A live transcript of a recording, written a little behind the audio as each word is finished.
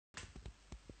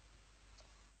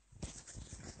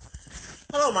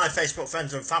Hello my Facebook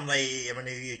friends and family and my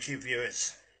new YouTube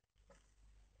viewers.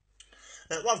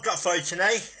 What I've got for you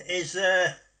today is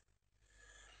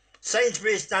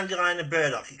Sainsburys, dandelion and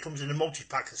burdock. It comes in a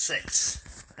multi-pack of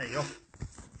 6. There you go.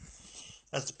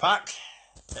 There's the pack.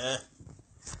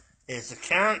 Here's the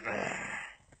can.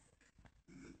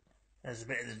 There's a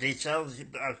bit of the details. It's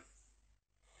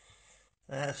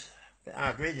a bit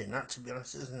hard reading that, to be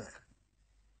honest, isn't it?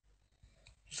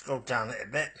 Just go down it a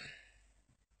bit.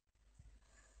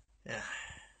 Yeah.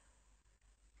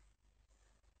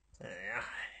 There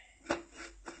we are.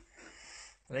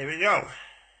 There we go.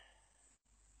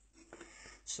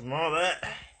 Some more there.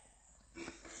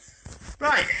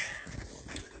 Right.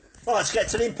 Well, let's get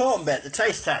to the important bit, the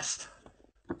taste test.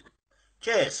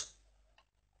 Cheers.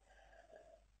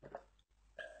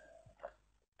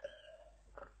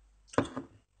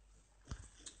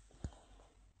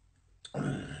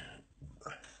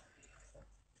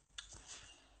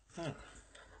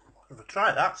 I've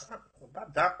tried that. It's not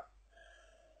bad, that.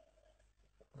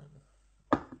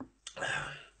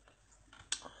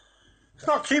 It's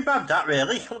not too bad, that,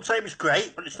 really. I wouldn't say it was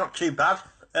great, but it's not too bad.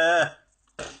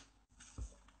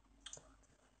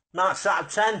 Marks out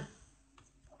of 10.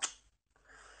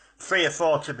 3 or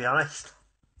 4, to be honest.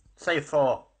 Say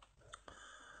 4.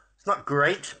 It's not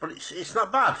great, but it's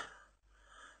not bad.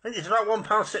 I think it's about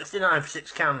 £1.69 for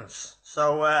 6 cans.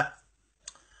 So,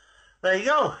 there you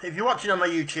go. If you're watching on my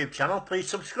YouTube channel, please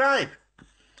subscribe.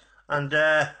 And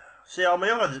see all my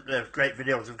other great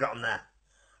videos I've got on there.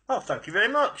 Well, thank you very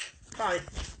much. Bye.